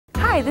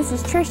Hi, this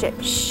is Trisha.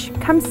 Shh,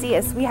 come see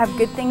us. We have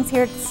good things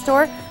here at the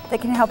store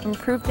that can help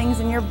improve things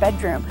in your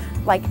bedroom,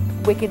 like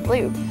Wicked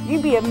Lube.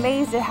 You'd be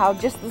amazed at how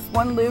just this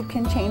one lube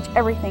can change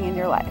everything in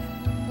your life.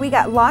 We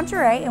got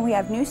lingerie and we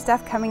have new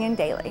stuff coming in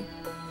daily.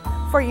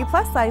 For you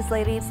plus size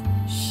ladies,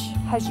 Shh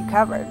has you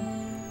covered.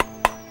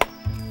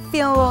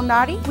 Feeling a little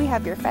naughty? We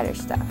have your fetish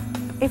stuff.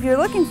 If you're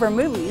looking for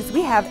movies,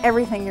 we have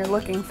everything you're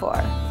looking for.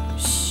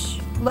 Shh,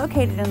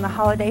 located in the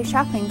Holiday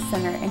Shopping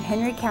Center in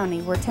Henry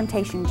County where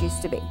Temptations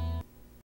used to be.